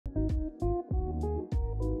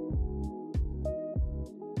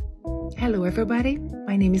Hello everybody,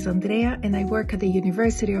 my name is Andrea and I work at the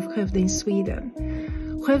University of Skövde in Sweden.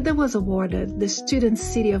 Skövde was awarded the Student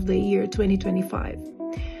City of the Year 2025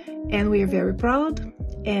 and we are very proud,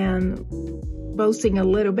 and boasting a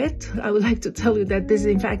little bit, I would like to tell you that this is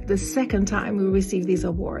in fact the second time we received this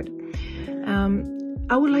award.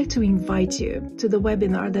 I would like to invite you to the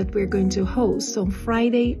webinar that we're going to host on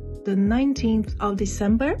Friday the 19th of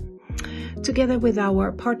December together with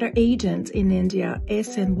our partner agent in India,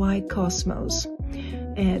 SNY Cosmos.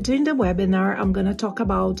 During the webinar, I'm going to talk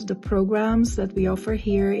about the programs that we offer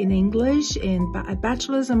here in English at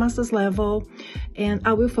bachelor's and master's level, and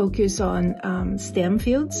I will focus on STEM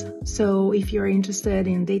fields. So if you're interested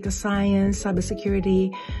in data science,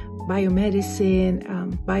 cybersecurity, biomedicine,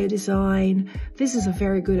 biodesign, this is a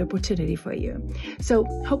very good opportunity for you. So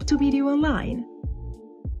hope to meet you online.